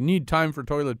 unfortunately, because we need time for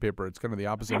toilet paper. It's kind of the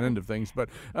opposite end of things. But,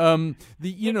 the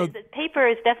paper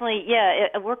is definitely,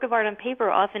 a work of art on paper.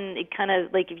 Often it kind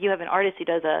of, like if you have an artist who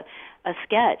does a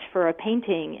sketch for a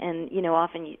painting, and,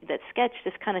 often that sketch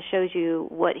just kind of shows you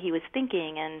what he was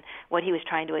thinking and what he was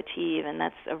trying to achieve. And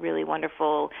that's a really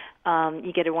wonderful,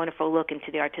 you get a wonderful look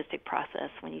into the artistic process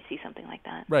when you see something like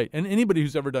that. Right. And anybody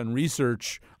who's ever done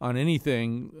research on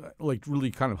anything, like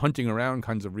really kind of hunting around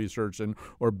kinds of research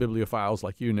or bibliophiles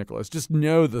like you, Nicholas, just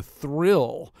know the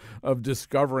thrill of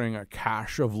discovering a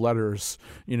cache of letters,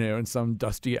 in some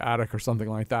dusty attic or something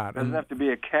like that. It doesn't have to be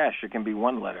a cache. It can be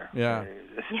one letter. Yeah.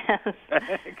 Yes.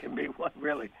 It can be one,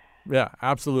 really. Yeah,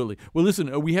 absolutely. Well,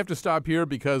 listen, we have to stop here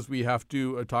because we have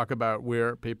to talk about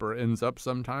where paper ends up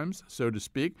sometimes, so to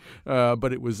speak.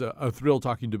 But it was a thrill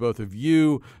talking to both of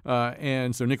you.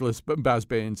 And so Nicholas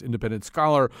Basbanes, independent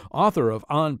scholar, author of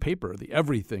On Paper, The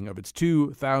Everything of Its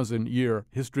 2,000-Year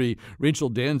History.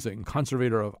 Rachel Dansing,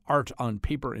 conservator of art on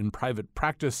paper in private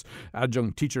practice,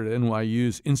 adjunct teacher at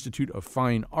NYU's Institute of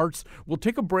Fine Arts. We'll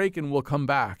take a break and we'll come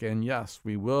back. And yes,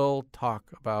 we will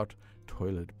talk about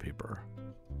toilet paper.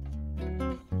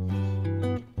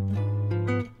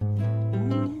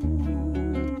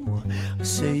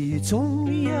 Say it's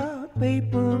only a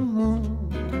paper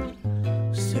moon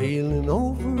sailing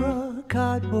over a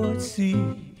cardboard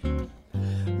sea,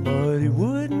 but it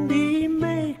wouldn't be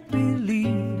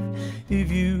make-believe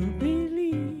if you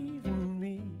believe in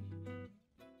me.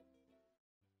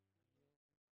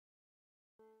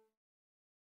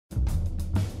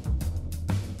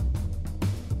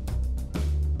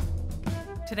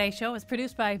 Today's show is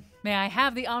produced by May I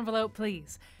Have the Envelope,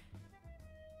 Please?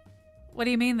 What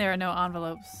do you mean there are no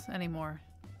envelopes anymore?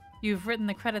 You've written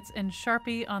the credits in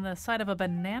Sharpie on the side of a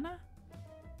banana?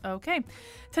 Okay.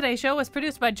 Today's show was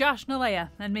produced by Josh Nalea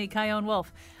and me, Kyone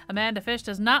Wolf. Amanda Fish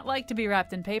does not like to be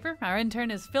wrapped in paper. Our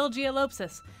intern is Phil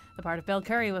Gialopsis. The part of Bill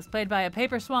Curry was played by a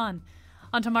paper swan.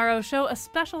 On tomorrow's show, a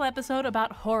special episode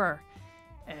about horror.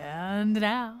 And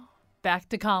now, back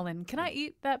to Colin. Can I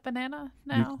eat that banana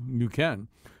now? You can.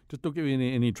 Just don't give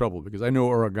me any trouble, because I know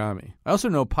origami. I also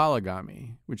know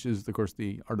polygamy, which is, of course,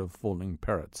 the art of folding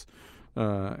parrots.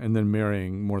 And then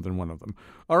marrying more than one of them.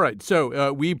 All right,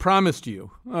 so we promised you,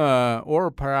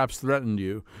 or perhaps threatened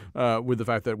you, with the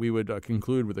fact that we would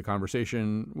conclude with a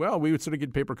conversation. Well, we would sort of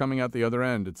get paper coming out the other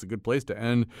end. It's a good place to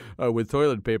end with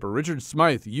toilet paper. Richard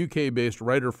Smythe, UK-based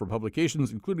writer for publications,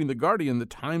 including The Guardian, The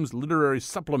Times Literary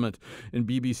Supplement, and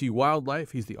BBC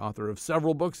Wildlife. He's the author of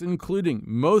several books, including,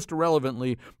 most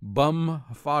relevantly, Bum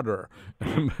Fodder,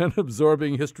 an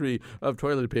absorbing history of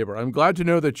toilet paper. I'm glad to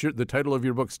know that the title of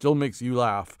your book still makes you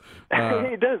laugh.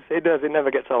 It does. It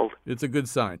never gets old. It's a good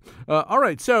sign. All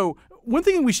right. So one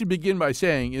thing we should begin by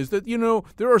saying is that,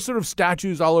 there are sort of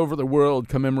statues all over the world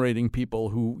commemorating people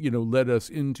who, led us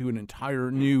into an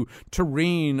entire new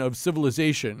terrain of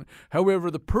civilization. However,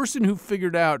 the person who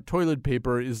figured out toilet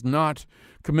paper is not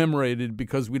commemorated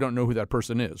because we don't know who that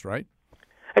person is, right?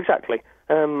 Exactly.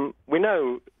 We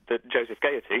know that Joseph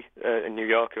Gaiety, a New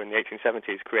Yorker in the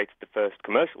 1870s, created the first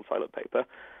commercial toilet paper,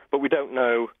 but we don't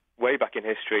know way back in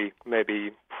history,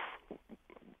 maybe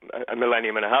a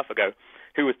millennium and a half ago,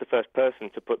 who was the first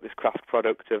person to put this craft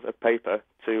product of paper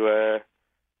to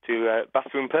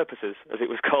bathroom purposes, as it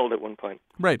was called at one point.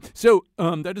 Right. So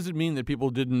that doesn't mean that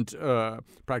people didn't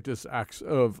practice acts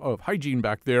of hygiene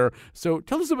back there. So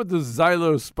tell us about the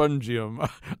xylospongium.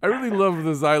 I really love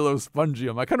the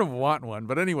xylospongium. I kind of want one.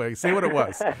 But anyway, say what it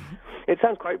was. It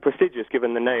sounds quite prestigious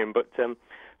given the name, but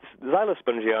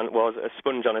xylospongium was a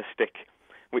sponge on a stick,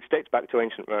 which dates back to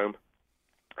ancient Rome.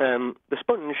 The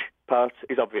sponge part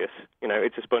is obvious. You know,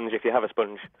 it's a sponge. If you have a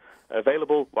sponge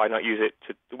available, why not use it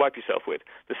to wipe yourself with?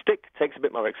 The stick takes a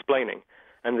bit more explaining.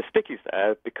 And the stick is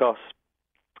there because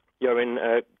you're in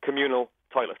a communal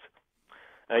toilet.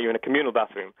 You're in a communal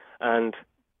bathroom. And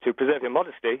to preserve your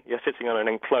modesty, you're sitting on an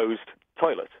enclosed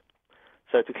toilet.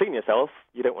 So to clean yourself,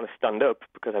 you don't want to stand up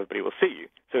because everybody will see you.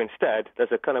 So instead,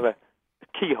 there's a kind of a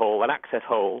keyhole, an access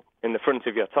hole in the front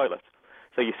of your toilet.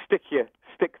 So you stick your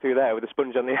stick through there with a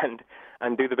sponge on the end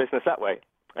and do the business that way.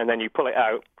 And then you pull it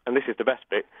out, and this is the best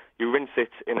bit. You rinse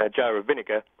it in a jar of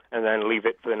vinegar and then leave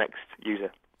it for the next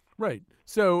user. Right.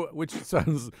 So, which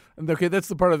sounds, okay, that's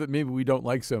the part of it maybe we don't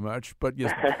like so much. But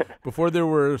yes, before there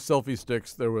were selfie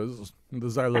sticks, there was the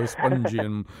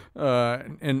Xylospongium.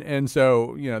 And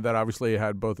so, you know, that obviously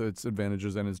had both its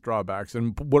advantages and its drawbacks.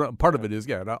 And part of it is,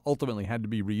 it ultimately had to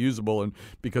be reusable. And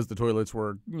because the toilets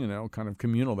were, you know, kind of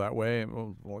communal that way,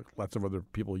 well, lots of other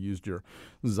people used your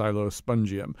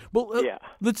Xylospongium. Well,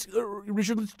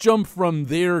 Richard, let's jump from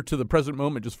there to the present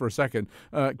moment just for a second.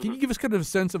 Can you give us kind of a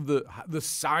sense of the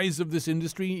size of this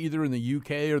industry, either in the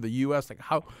UK or the US? Like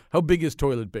how big is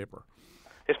toilet paper?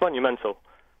 It's monumental.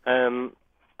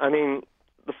 I mean,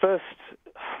 the first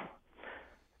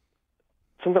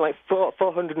something like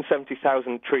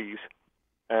 470,000 trees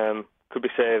could be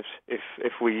saved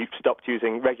if we stopped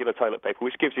using regular toilet paper,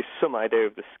 which gives you some idea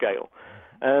of the scale.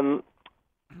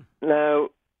 Now,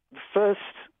 the first,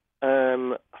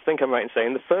 I think I'm right in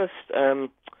saying, the first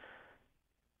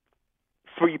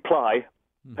free-ply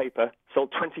paper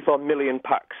sold 24 million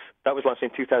packs. That was launched in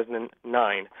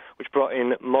 2009, which brought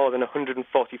in more than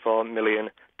 $144 million.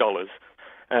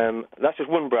 That's just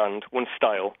one brand, one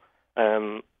style,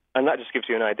 and that just gives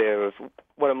you an idea of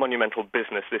what a monumental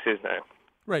business this is now.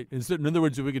 Right. In other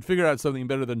words, if we could figure out something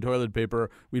better than toilet paper,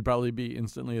 we'd probably be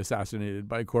instantly assassinated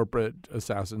by corporate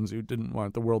assassins who didn't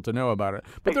want the world to know about it.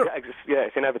 But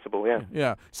it's inevitable, yeah.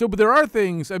 Yeah. So, but there are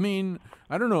things, I mean,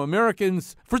 I don't know,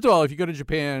 Americans, first of all, if you go to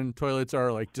Japan, toilets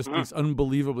are like just these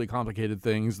unbelievably complicated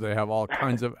things. They have all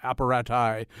kinds of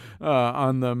apparatus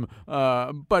on them.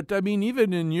 But, I mean,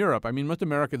 even in Europe, I mean, most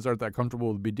Americans aren't that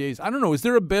comfortable with bidets. I don't know, is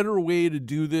there a better way to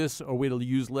do this, a way to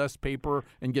use less paper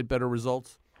and get better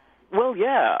results? Well,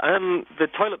 yeah. The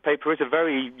toilet paper is a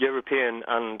very European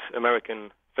and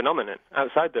American phenomenon.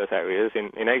 Outside those areas,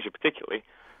 in Asia particularly,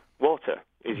 water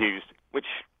is used, which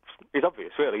is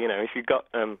obvious, really. You know, if you got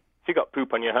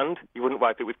poop on your hand, you wouldn't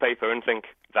wipe it with paper and think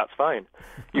that's fine.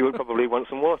 You would probably want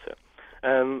some water.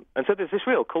 And so there's this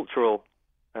real cultural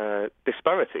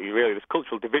disparity, really, this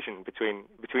cultural division between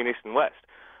East and West.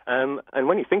 And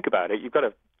when you think about it, you've got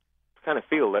to kind of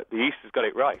feel that the East has got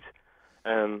it right.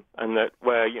 And that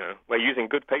we're using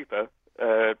good paper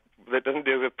that doesn't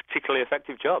do a particularly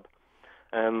effective job.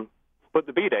 But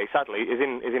the bidet, sadly, is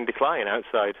in decline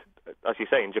outside. As you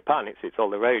say, in Japan, it's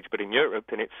all the rage. But in Europe,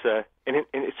 in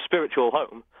its spiritual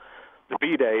home, the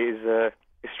bidet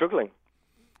is struggling.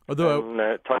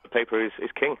 Although toilet paper is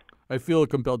king. I feel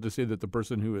compelled to say that the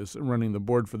person who is running the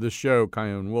board for this show,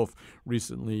 Kyone Wolf,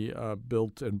 recently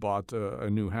built and bought a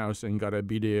new house and got a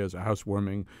bidet as a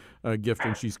housewarming gift,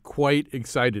 and she's quite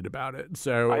excited about it.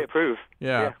 So I approve.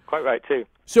 Yeah, quite right too.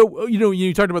 So,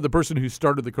 you talked about the person who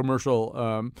started the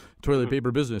commercial toilet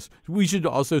paper business. We should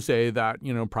also say that,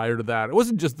 prior to that, it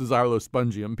wasn't just the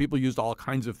Xylospongium. People used all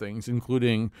kinds of things,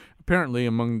 including, apparently,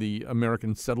 among the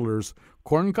American settlers,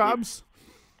 corn cobs.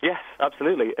 Yes,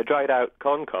 absolutely. A dried-out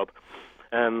corn cob.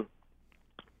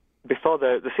 Before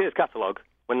the Sears catalogue,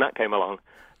 when that came along,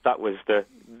 that was the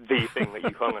thing that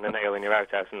you hung on a nail in your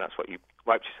outhouse, and that's what you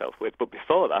wiped yourself with. But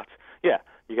before that,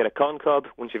 you get a corn cob.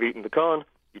 Once you've eaten the corn,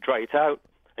 you dry it out,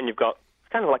 and you've got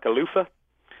kind of like a loofah,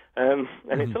 and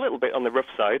it's a little bit on the rough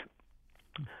side.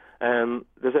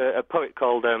 There's a poet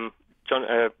called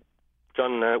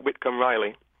John Whitcomb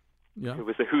Riley, who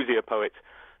was the Hoosier poet,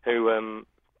 who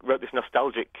wrote this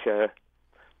nostalgic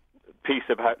piece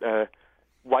about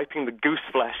wiping the goose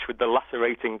flesh with the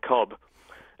lacerating cob,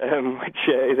 which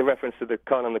is a reference to the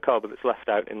corn on the cob that's left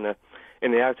out in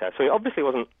the outhouse. So it obviously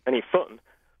wasn't any fun,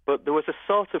 but there was a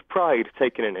sort of pride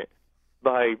taken in it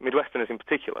by Midwesterners in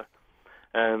particular,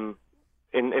 in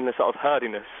the sort of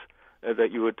hardiness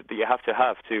that you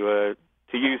have to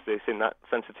use this in that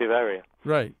sensitive area.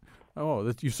 Right.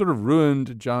 Oh, you sort of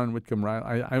ruined John Whitcomb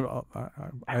Riley.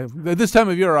 At this time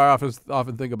of year, I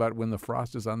often think about when the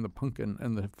frost is on the pumpkin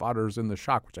and the fodder's in the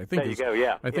shock, which I think is. There you go.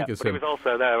 Yeah, I think is but him. it was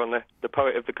also there on the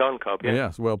Poet of the Corn Cob. Yeah.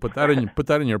 Yes. Well, put that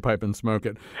in your pipe and smoke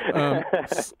it.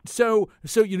 So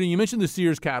you mentioned the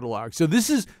Sears catalog. So this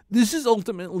is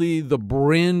ultimately the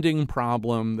branding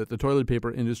problem that the toilet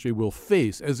paper industry will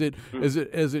face as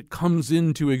it comes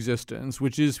into existence,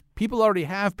 which is people already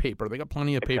have paper. They got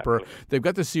plenty of paper. Exactly. They've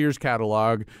got the Sears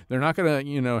catalog. They're not going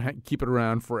to keep it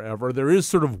around forever. There is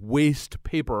sort of waste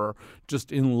paper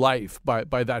just in life by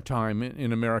that time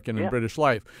in American and British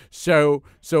life. So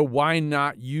why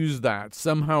not use that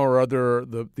somehow or other?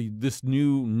 This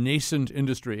new nascent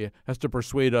industry has to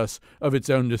persuade us of its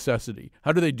own necessity.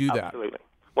 How do they do that? Absolutely.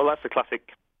 Well, that's the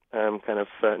classic kind of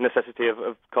necessity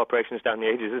of corporations down the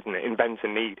ages, isn't it? Invent a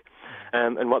need.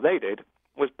 And what they did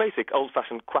was basic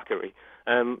old-fashioned quackery.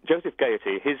 Joseph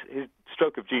Gaiety, his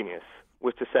stroke of genius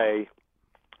was to say,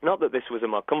 not that this was a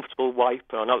more comfortable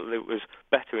wipe, or not that it was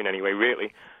better in any way,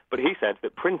 really, but he said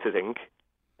that printer's ink,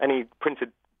 any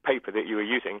printed paper that you were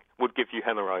using, would give you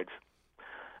hemorrhoids.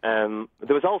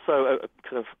 There was also a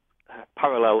kind of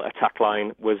parallel attack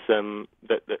line was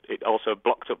that it also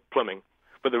blocked up plumbing.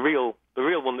 But the real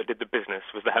one that did the business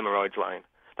was the hemorrhoids line.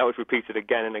 That was repeated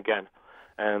again and again.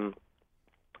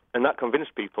 And that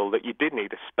convinced people that you did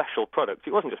need a special product.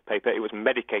 It wasn't just paper, it was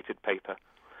medicated paper.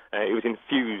 It was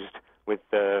infused with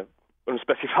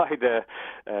unspecified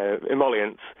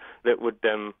emollients that would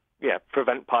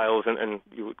prevent piles and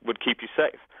would keep you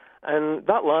safe. And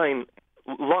that line,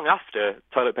 long after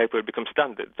toilet paper had become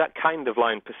standard, that kind of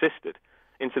line persisted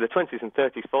into the 20s and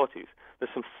 30s, 40s.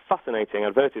 There's some fascinating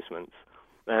advertisements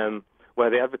where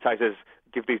the advertisers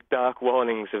give these dark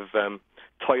warnings of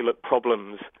toilet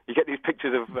problems. You get these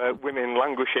pictures of women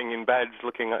languishing in beds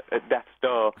looking at death's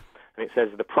door, and it says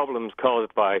the problems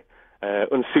caused by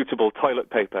unsuitable toilet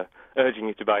paper, urging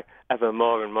you to buy ever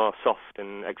more and more soft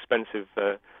and expensive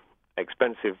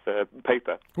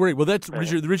paper. Right. Well, that's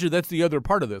Richard. That's the other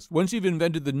part of this. Once you've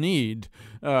invented the need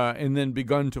and then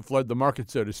begun to flood the market,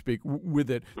 so to speak,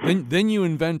 with it, then you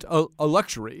invent a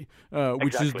luxury,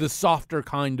 which is the softer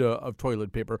kind of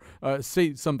toilet paper.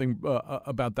 Say something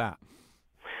about that.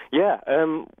 Yeah.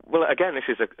 Well, again, this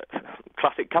is a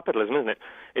classic capitalism, isn't it?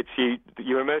 It's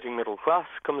your emerging middle class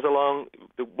comes along,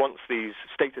 wants these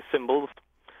status symbols,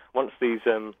 wants these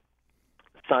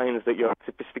signs that you're a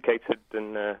sophisticated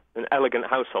and an elegant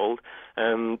household.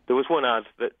 There was one ad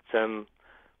that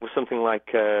was something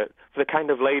like for the kind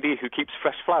of lady who keeps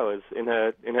fresh flowers in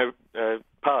her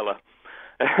parlour,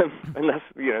 and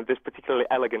that's this particularly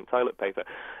elegant toilet paper.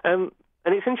 And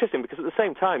it's interesting because at the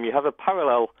same time you have a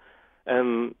parallel.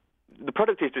 The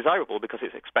product is desirable because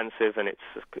it's expensive and it's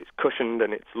cushioned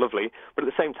and it's lovely, but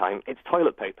at the same time it's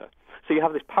toilet paper. So you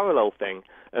have this parallel thing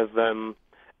of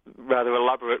rather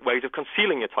elaborate ways of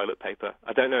concealing your toilet paper.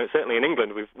 I don't know. Certainly in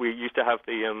England, we used to have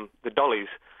the dollies.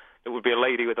 It would be a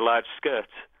lady with a large skirt,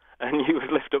 and you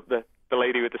would lift up the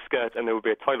lady with the skirt, and there would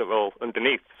be a toilet roll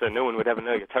underneath, so no one would ever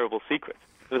know your terrible secret.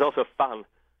 There was also a fan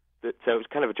that it was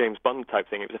kind of a James Bond type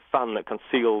thing. It was a fan that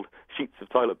concealed sheets of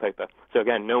toilet paper, so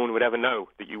again, no one would ever know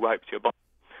that you wiped your bottom.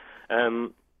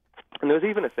 And there was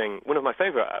even a thing. One of my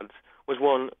favourite ads was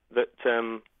one that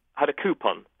had a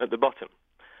coupon at the bottom.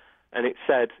 And it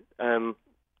said,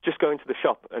 just go into the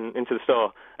shop and into the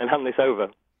store and hand this over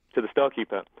to the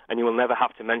storekeeper, and you will never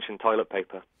have to mention toilet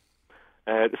paper.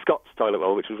 The Scott's toilet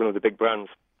roll, which was one of the big brands,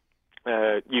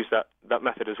 used that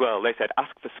method as well. They said,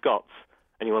 ask for Scott's,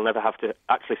 and you will never have to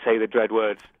actually say the dread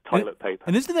words, toilet paper.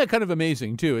 And isn't that kind of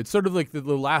amazing, too? It's sort of like the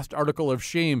last article of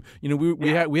shame. We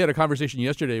had a conversation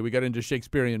yesterday. We got into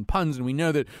Shakespearean puns, and we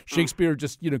know that Shakespeare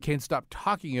just, can't stop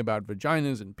talking about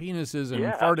vaginas and penises and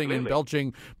farting absolutely. and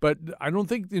belching. But I don't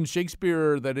think in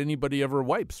Shakespeare that anybody ever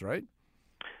wipes, right?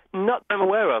 Not that I'm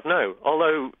aware of, no.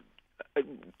 Although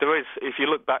there is, if you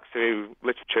look back through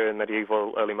literature in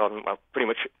medieval, early modern, well, pretty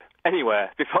much anywhere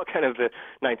before kind of the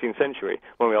 19th century,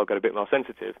 when we all got a bit more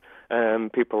sensitive,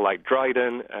 people like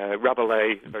Dryden,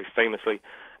 Rabelais, very famously,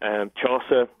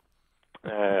 Chaucer,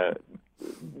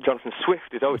 Jonathan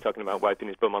Swift is always talking about wiping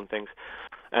his bum on things.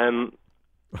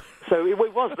 So it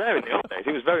was there in the old days.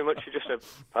 It was very much just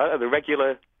the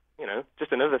regular,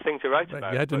 just another thing to write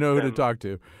about. You had to know who to talk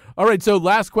to. All right, so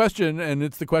last question, and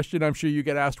it's the question I'm sure you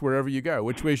get asked wherever you go.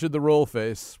 Which way should the roll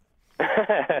face?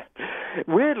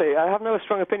 Weirdly, I have no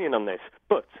strong opinion on this,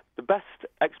 but the best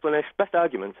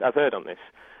argument I've heard on this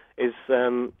is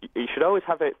you should always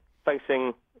have it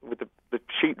facing with the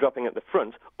sheet dropping at the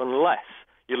front, unless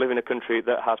you live in a country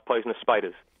that has poisonous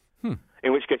spiders.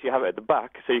 In which case you have it at the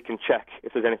back, so you can check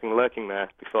if there's anything lurking there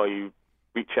before you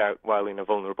reach out while in a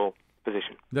vulnerable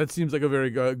position. That seems like a very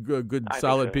good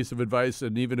solid so. piece of advice,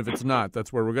 and even if it's not,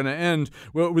 that's where we're going to end.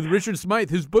 Well, with Richard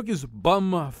Smythe, his book is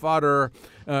Bum Fodder,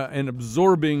 An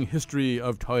Absorbing History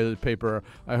of Toilet Paper.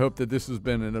 I hope that this has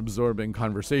been an absorbing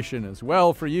conversation as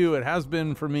well for you. It has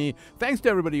been for me. Thanks to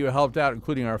everybody who helped out,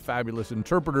 including our fabulous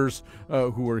interpreters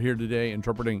who are here today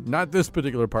interpreting not this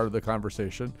particular part of the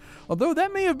conversation, although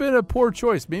that may have been a poor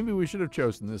choice. Maybe we should have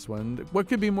chosen this one. What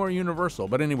could be more universal?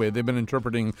 But anyway, they've been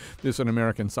interpreting this in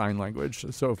American Sign Language,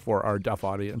 so for our deaf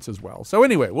audience as well. So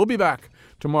anyway, we'll be back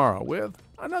tomorrow with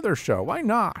another show. Why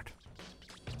not?